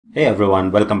Hey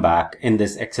everyone, welcome back. In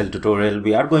this Excel tutorial,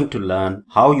 we are going to learn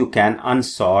how you can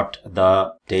unsort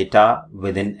the data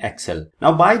within Excel.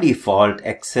 Now by default,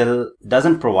 Excel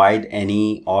doesn't provide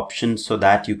any options so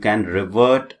that you can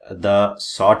revert the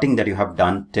sorting that you have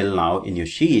done till now in your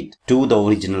sheet to the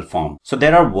original form. So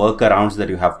there are workarounds that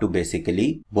you have to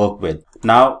basically work with.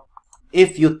 Now,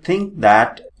 if you think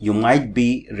that you might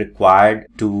be required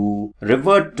to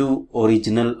revert to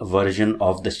original version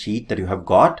of the sheet that you have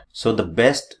got, so the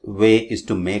best way is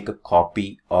to make a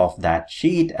copy of that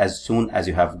sheet as soon as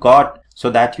you have got, so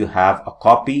that you have a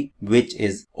copy which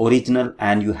is original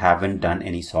and you haven't done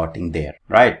any sorting there,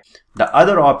 right? The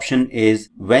other option is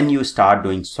when you start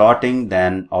doing sorting,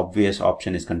 then obvious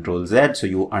option is Control Z. So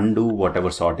you undo whatever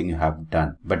sorting you have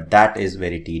done, but that is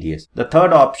very tedious. The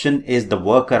third option is the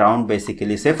workaround.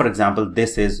 Basically, say for example,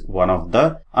 this is one of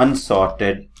the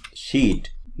unsorted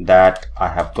sheet that I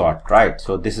have got, right?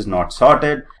 So this is not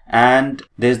sorted, and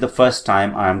this is the first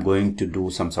time I'm going to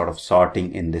do some sort of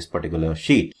sorting in this particular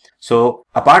sheet. So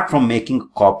apart from making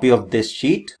a copy of this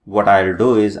sheet, what I'll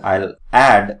do is I'll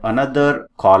add another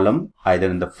column either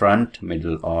in the front,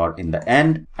 middle, or in the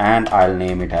end, and I'll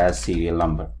name it as serial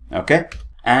number. Okay.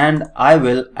 And I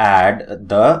will add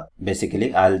the,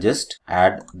 basically I'll just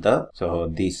add the,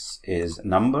 so this is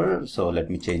number. So let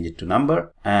me change it to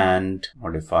number and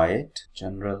modify it,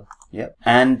 general. Yeah.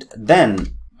 And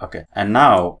then, okay. And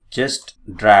now just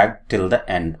drag till the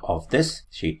end of this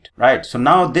sheet, right? So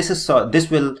now this is,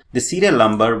 the serial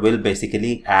number will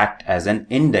basically act as an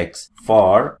index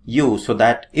for you, so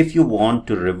that if you want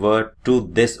to revert to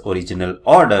this original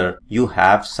order, you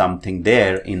have something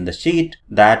there in the sheet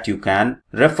that you can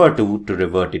refer to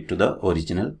revert it to the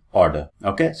original order.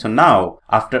 Okay. So now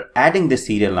after adding the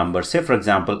serial number, say for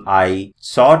example, I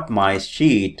sort my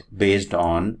sheet based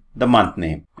on the month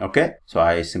name. Okay. So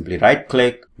I simply right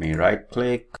click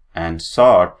and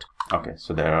sort. Okay,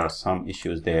 so there are some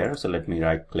issues there. So let me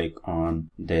right click on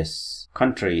this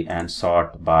country and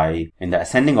sort by, in the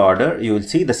ascending order, you will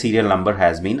see the serial number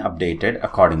has been updated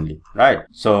accordingly, right?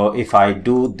 So if I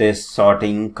do this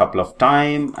sorting couple of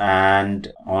times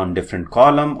and on different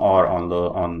column or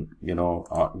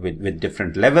with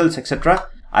different levels, etc.,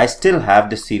 I still have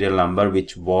the serial number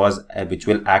which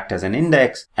will act as an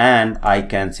index, and I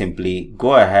can simply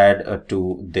go ahead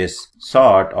to this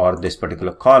sort or this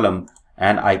particular column,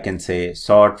 and I can say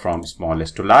sort from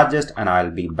smallest to largest, and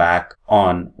I'll be back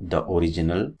on the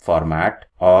original format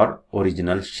or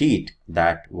original sheet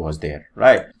that was there,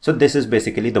 right? So this is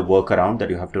basically the workaround that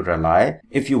you have to rely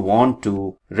if you want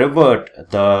to revert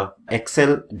the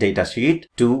Excel data sheet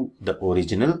to the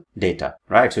original data,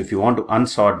 right? So if you want to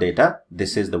unsort data,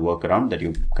 this is the workaround that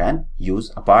you can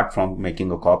use apart from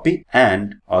making a copy,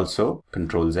 and also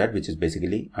Control Z, which is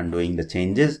basically undoing the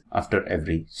changes after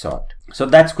every sort. So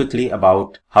that's quickly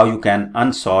about how you can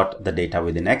unsort the data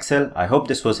within Excel. I hope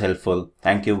this was helpful.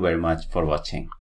 Thank you very much for watching.